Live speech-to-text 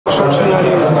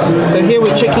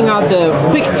checking out the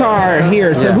Pictar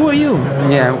here. So who are you?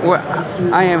 Yeah, well,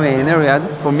 I am an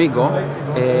Ariad from Miggo,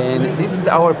 and this is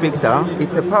our Pictar.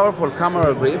 It's a powerful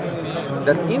camera grip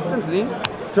that instantly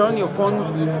turn your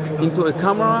phone into a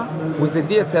camera with a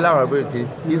DSLR ability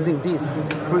using this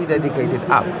free dedicated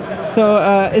app. So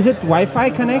is it Wi-Fi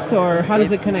connect or how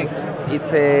does it connect?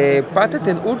 It's a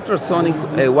patented ultrasonic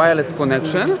wireless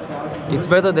connection. It's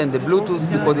better than the Bluetooth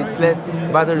because it's less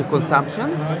battery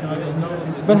consumption.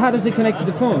 But how does it connect to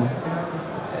the phone?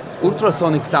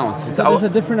 Ultrasonic sounds. So there's a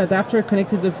different adapter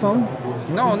connected to the phone?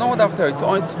 No, no adapter. It's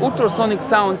ultrasonic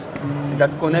sounds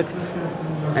that connect.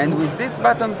 And with these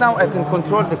buttons now I can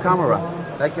control the camera.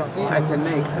 Like you see, I can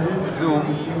make zoom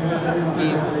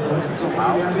in, zoom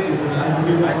out.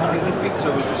 I can take a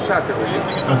picture with a shutter with this.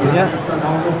 Yeah.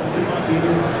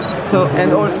 So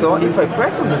and also, if I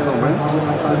press on the zoom ring,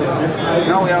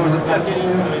 now we are on the selfie.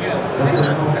 See,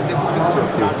 I take a picture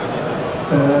of you.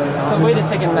 So wait a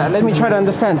second, let me try to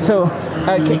understand. So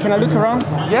can I look around?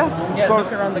 Yeah,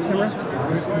 look around the camera.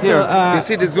 Here, so, you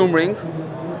see the zoom ring?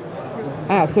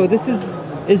 So this is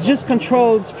just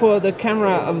controls for the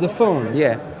camera of the phone.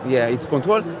 Yeah, it's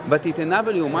controlled, but it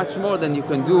enables you much more than you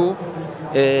can do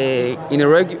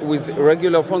with a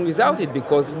regular phone without it,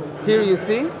 because here you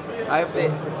see I have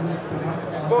the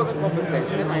exposure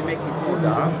compensation. I make it more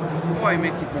dark, or I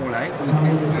make it more light with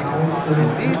this here.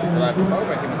 And this,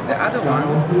 the other one,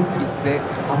 is the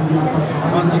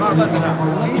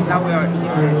see, now we are in the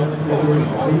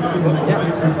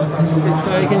yeah. So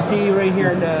you can see right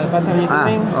here the button you're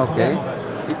doing. Okay.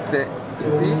 It's the, you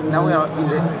see, now we are in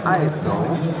the ISO.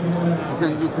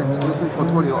 You can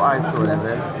control your ISO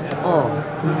level, or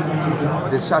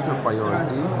the shutter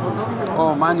priority,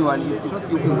 or manually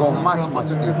you can go much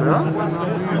deeper,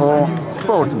 or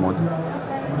sport mode.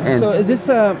 And so is this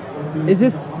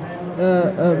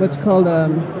what's called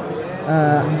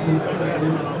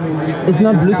it's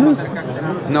not Bluetooth?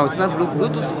 No, it's not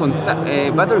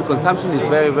Bluetooth. Battery consumption is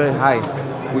very high.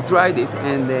 We tried it,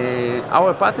 and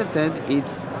our patented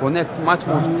it's connect much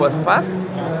more fast,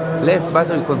 less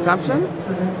battery consumption,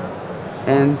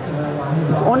 and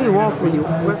it only works when you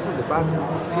press on the button.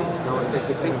 So it takes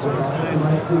a picture.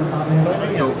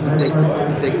 So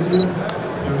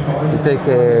you take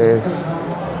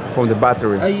from the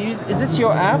battery. Is this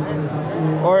your app,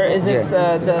 or is it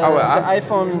the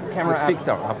iPhone camera app?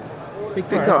 Pictar app.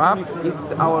 Pictar app is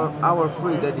our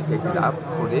free dedicated app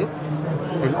for this.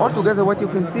 And altogether, what you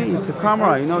can see, it's a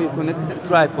camera. You know, you connect the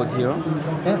tripod here.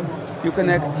 Yeah. You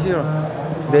connect here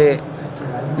the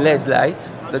LED light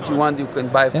that you want. You can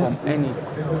buy from any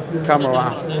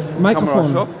camera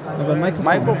shop.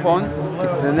 Microphone.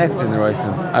 It's the next generation.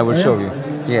 I will show you.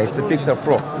 Yeah, it's a Pictar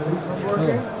Pro.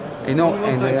 You know,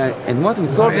 and what we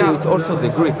solve here is also the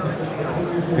grip,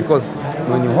 because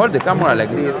when you hold the camera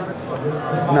like this,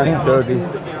 it's not sturdy.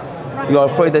 You are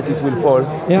afraid that it will fall.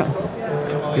 Yeah.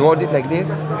 You hold it like this.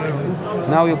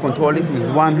 Now you control it with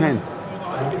one hand.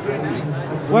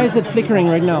 Why is it flickering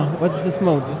right now? What's this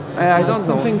mode? I don't know.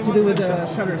 Something to do with the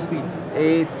shutter speed.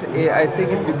 I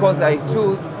think it's because I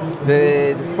choose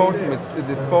the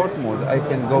sport mode. I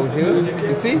can go here.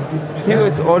 You see? Here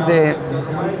it's all the.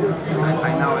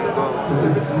 I now go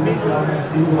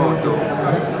photo.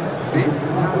 See?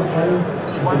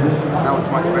 Now it's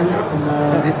much better.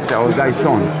 And this is our guy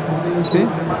Sean. See?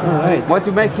 Alright. What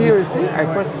you make here, you see? I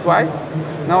press twice.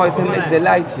 Now I can make the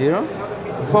light here,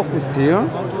 focus here,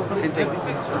 and take the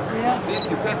picture. This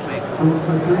you can't make.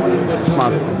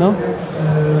 Smart. No?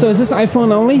 So is this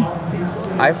iPhone only?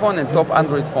 iPhone and top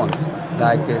Android phones,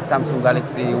 like Samsung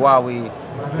Galaxy, Huawei,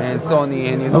 and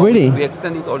Sony, and you know, really? we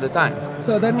extend it all the time.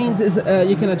 So that means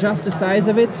you can adjust the size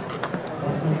of it?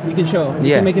 You can show.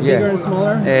 You can make it bigger and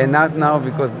smaller? Not now,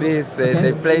 because they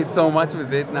played so much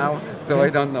with it now, so I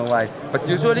don't know why. But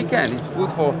usually can. It's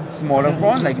good for smaller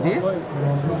phone like this.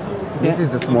 This is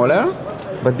the smaller,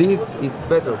 but this is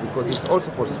better because it's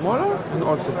also for smaller and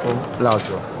also for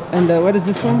larger. And what is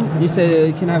this one? You say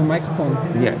you can have a microphone.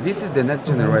 Yeah, this is the next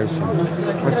generation.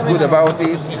 What's good about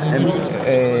it, and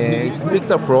it's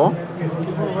Pictar Pro.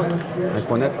 I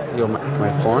connect here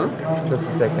my phone. Just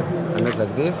a second. I make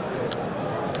like this.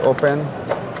 It's open.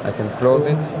 I can close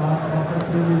it.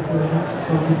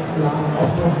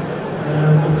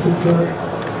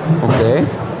 Okay.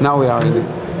 Now we are in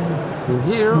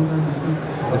here.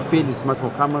 The feel is much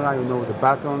more camera, you know, the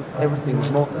buttons, everything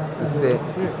is more,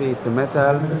 you see it's a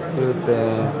metal, it's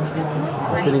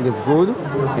the feeling is good,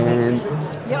 and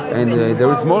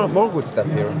there is more good stuff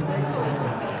here.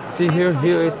 See here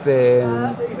it's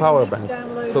a power bank,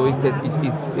 so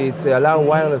it allow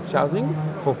wireless charging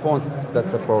for phones that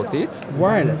support it.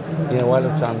 Wireless. Yeah,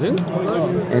 wireless charging.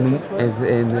 And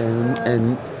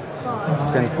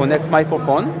can connect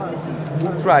microphone,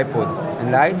 tripod,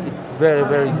 and light. It's very,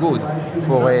 very good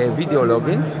for video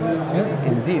logging.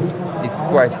 And this, it's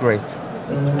quite great.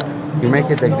 You make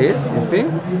it like this, you see?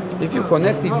 If you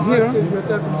connect it here,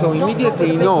 so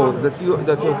immediately you know that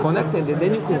you're connected, and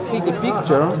then you can see the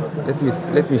picture.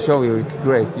 Let me show you. It's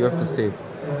great. You have to see it.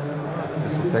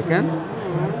 Just a second.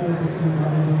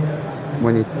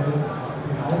 When it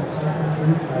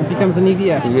becomes an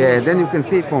EVF. Yeah, then you can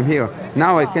see it from here.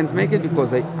 Now I can't make it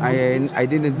because I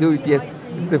didn't do it yet.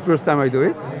 It's the first time I do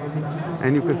it.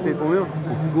 And you can see it from here.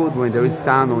 It's good when there is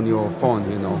sun on your phone,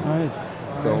 you know. All right.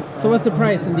 So what's the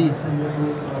price in these?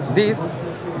 This,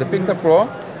 the Pictar Pro,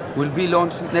 will be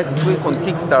launched next week on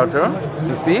Kickstarter,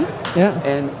 you see? Yeah.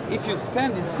 And if you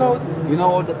scan this code, you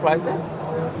know all the prices.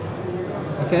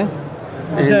 Okay.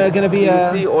 Is there going to be you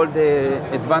see all the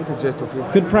advantages of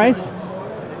it. Good price?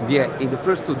 Yeah, in the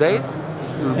first 2 days,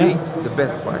 it will be the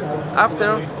best price.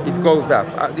 After, it goes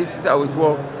up. This is how it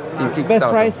works in Kickstarter. Best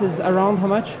price is around how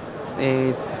much?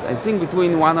 It's, I think,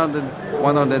 between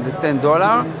 $110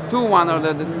 to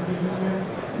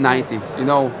 $190, you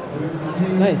know.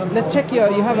 Nice. Let's check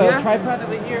you have a tripod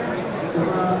over here.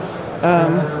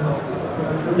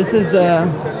 This is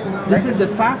the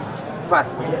fast.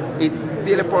 Fast. It's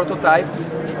still a prototype.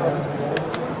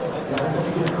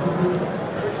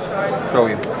 Show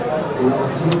you.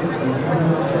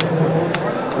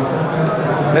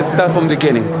 Let's start from the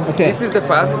beginning. Okay. This is the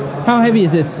fast. How heavy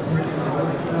is this?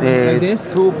 Like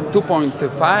this?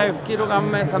 2.5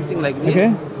 kilogram, something like this.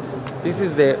 Okay. This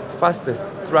is the fastest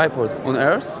tripod on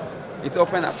earth. It's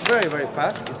open up very, very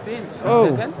fast. You see, in 3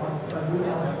 seconds.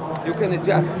 You can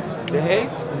adjust the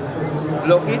height,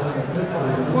 lock it,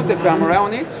 put the camera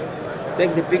on it,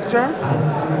 take the picture,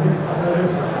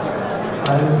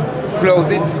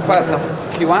 close it fast enough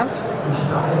if you want.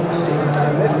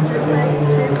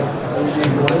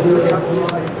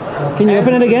 Can you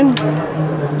open it again?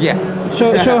 Yeah.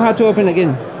 Show how to open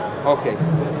again. Okay.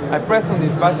 I press on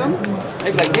this button,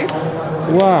 make like this.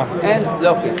 Wow. And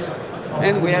lock it.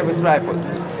 And we have a tripod.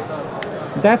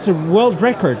 That's a world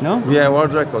record, no? Yeah,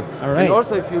 world record. All right. And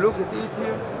also, if you look at it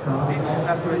here, this is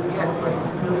not ready yet.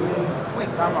 With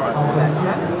camera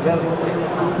connection, very quick. I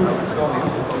will show you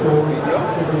this video.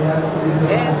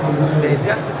 And they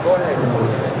just go ahead.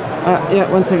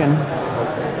 Yeah, 1 second.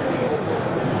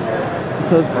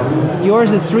 So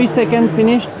yours is 3 seconds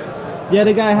finished. The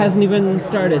other guy hasn't even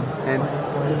started. And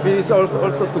finish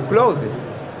also to close it.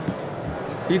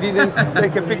 He didn't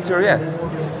take a picture yet.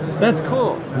 That's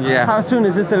cool. Yeah. How soon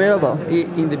is this available?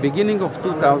 In the beginning of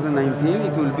 2019,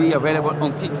 it will be available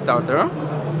on Kickstarter.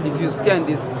 If you scan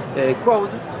this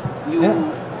code, you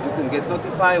can get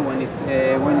notified when it's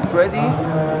ready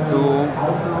to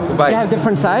buy. You have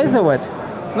different size or what?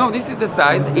 No, this is the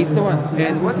size. It's the one.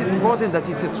 And what is important that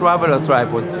it's a traveler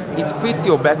tripod. It fits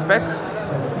your backpack.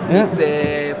 Yeah.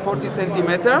 It's 40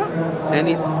 centimeter, and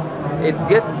it's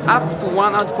get up to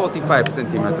 145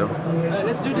 centimeter.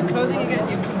 Let's do the closing again.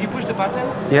 You push the button.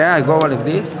 Yeah, I go like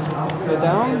this. Go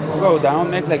down. Go down,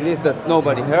 make like this that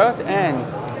nobody hurt, and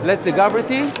let the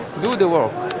gravity do the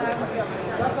work.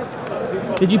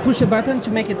 Did you push a button to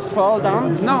make it fall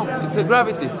down? No, it's a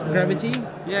gravity. Gravity?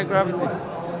 Yeah, gravity.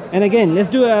 And again, let's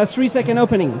do a 3 second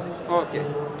opening. Okay.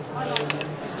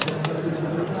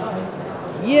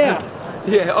 Yeah.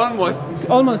 Yeah, almost.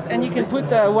 Almost. And you can put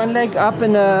one leg up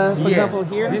and, for example,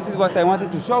 here. This is what I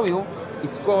wanted to show you.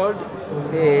 It's called,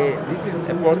 this is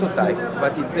a prototype,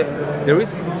 but there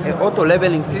is an auto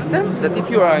leveling system that if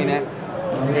you are in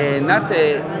not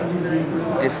a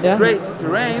straight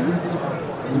terrain,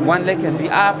 one leg can be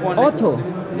up, one auto? leg.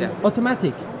 Yeah.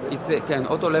 Automatic? It's an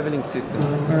auto leveling system.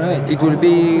 All right. It will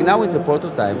be, now it's a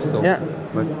prototype, so. Yeah.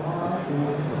 But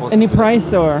it's supposed Any to be,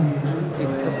 price or?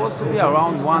 It's supposed to be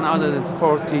around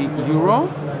 140 euro,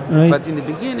 right. But in the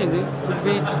beginning it will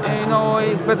be,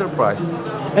 a better price.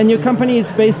 And your company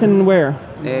is based in where?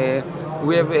 We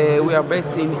are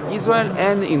based in Israel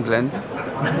and England.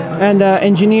 And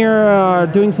engineer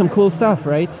doing some cool stuff,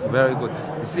 right? Very good.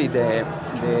 You see the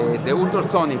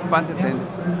ultrasonic patented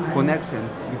connection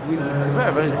between, it's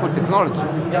very, very cool technology.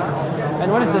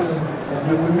 And what is this?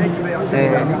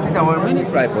 This is our mini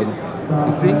tripod.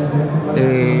 You see,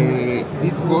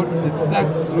 this called the Splat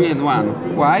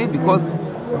 3-in-1. Why? Because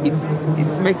it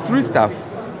makes 3 stuff.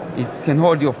 It can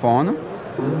hold your phone.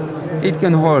 It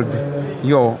can hold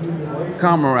your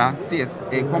camera,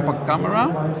 a compact camera,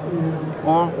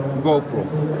 or GoPro.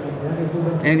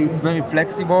 And it's very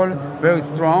flexible, very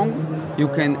strong. You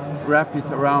can wrap it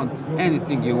around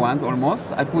anything you want almost.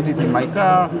 I put it in my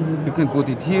car, you can put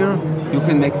it here, you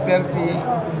can make selfie.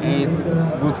 It's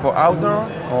good for outdoor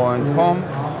or at home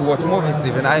to watch movies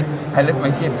even. I let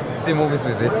my kids see movies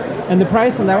with it. And the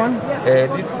price on that one?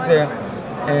 This is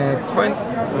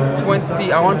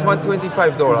around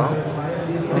 $125.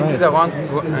 This is around,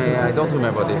 I don't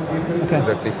remember this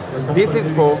exactly. This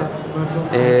is for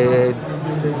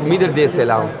middle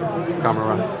DSLR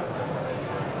camera.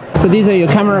 So these are your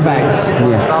camera bags?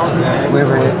 Yeah. We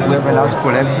have a large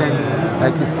collection.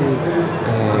 Like you see,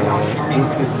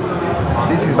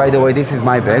 this is, by the way, this is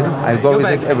my bag. I go with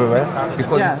it everywhere.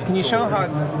 Because can you show how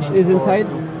it is inside?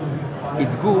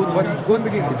 It's good. What is good?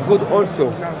 It's good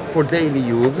also for daily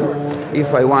use,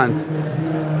 if I want.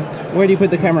 Where do you put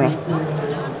the camera?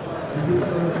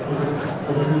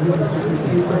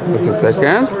 Just a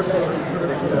second.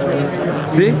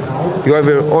 See, you have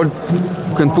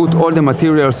you can put all the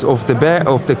materials of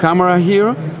the camera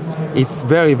here. It's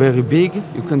very, very big.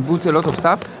 You can put a lot of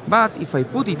stuff. But if I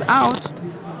put it out,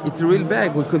 it's a real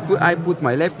bag. I put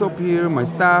my laptop here, my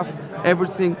stuff,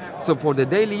 everything. So for the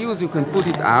daily use, you can put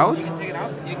it out. You can take it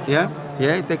out? Yeah.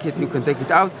 You can take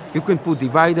it out. You can put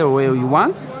divider where you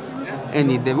want. And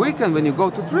in the weekend, when you go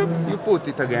to trip, you put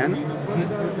it again.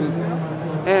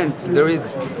 And there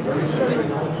is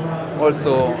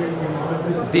also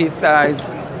this size.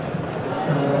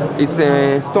 It's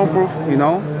a stormproof, you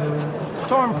know.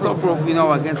 Stormproof, you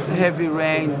know, against heavy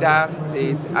rain, dust.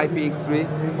 It's IPX3.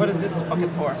 What is this pocket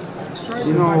for?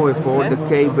 You know, for the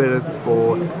cables,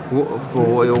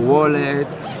 for your wallet.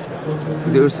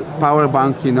 There's power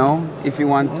bank, you know, if you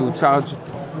want to charge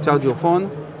your phone.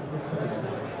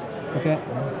 Okay.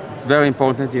 It's very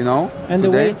important, you know. And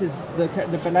today. the weight is the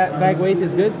bag weight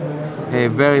is good.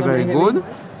 Very, very good.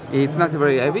 It's not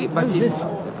very heavy, but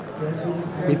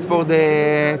it's for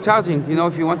the charging. You know,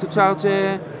 if you want to charge.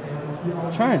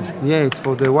 Charge. Yeah, it's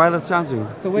for the wireless charging.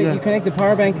 So wait, you connect the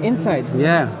power bank inside.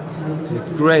 Yeah,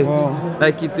 it's great. Wow.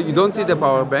 Like you don't see the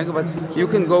power bank, but you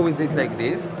can go with it like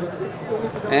this,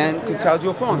 and to charge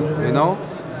your phone. You know.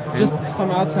 Just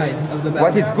from outside of the bag.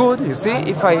 What is good, you see,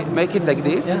 if I make it like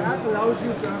this,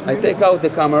 I take out the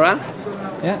camera,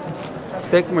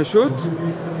 take my shoot,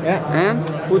 and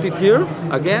put it here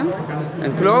again,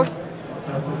 and close,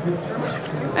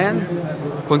 and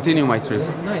continue my trip.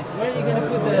 Nice. Where are you going to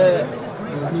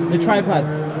put the tripod?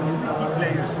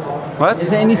 What? Is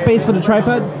there any space for the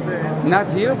tripod? Not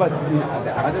here, but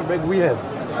the other bag we have.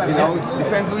 You know, it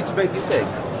depends which bag you take.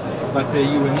 But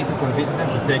you will need to convince them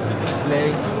to take the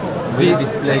display. This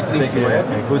display to take a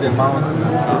good amount.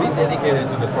 Should be dedicated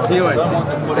to the product. Here I don't want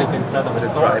to put it inside of a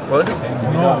tripod.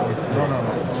 No.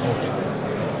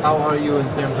 How are you in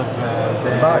terms of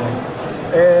the bags?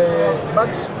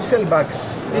 Bags, we sell bags.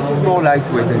 This is more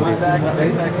lightweight than this.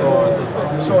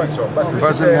 So and so, but this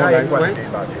is a high quality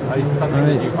bag. It's something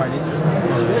that you find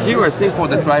interesting. Here I think for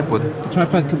the tripod. The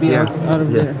tripod could be out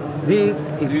of there. This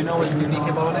is, do you know what's unique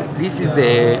about it? This is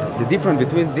the difference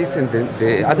between this and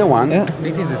the other one.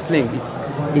 This is a sling.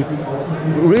 It's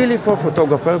really for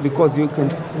photographer because you can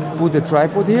put the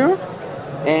tripod here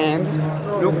and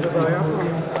look,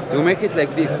 you make it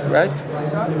like this, right?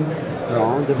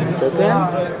 No, just a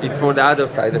second. It's for the other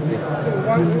side, I think.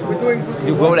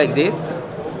 You go like this,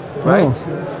 right?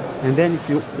 And then if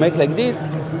you make like this,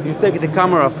 you take the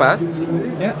camera fast.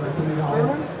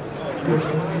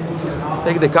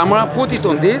 Take the camera, put it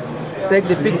on this, take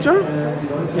the picture,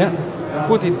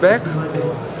 put it back.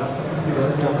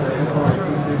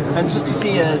 And just to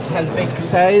see, it has big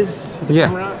size for the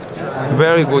camera.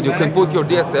 Very good. You can put your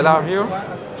DSLR here,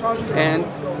 and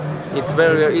it's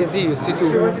very, very easy. You see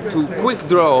to quick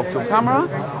draw off your camera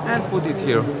and put it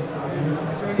here.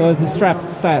 So it's a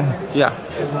strap style. Yeah.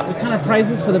 What kind of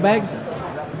prices for the bags?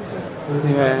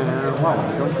 Wow,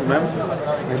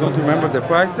 I don't remember the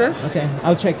prices. Okay,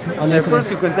 I'll check on First,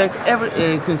 you can take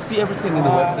you can see everything in the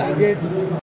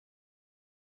website.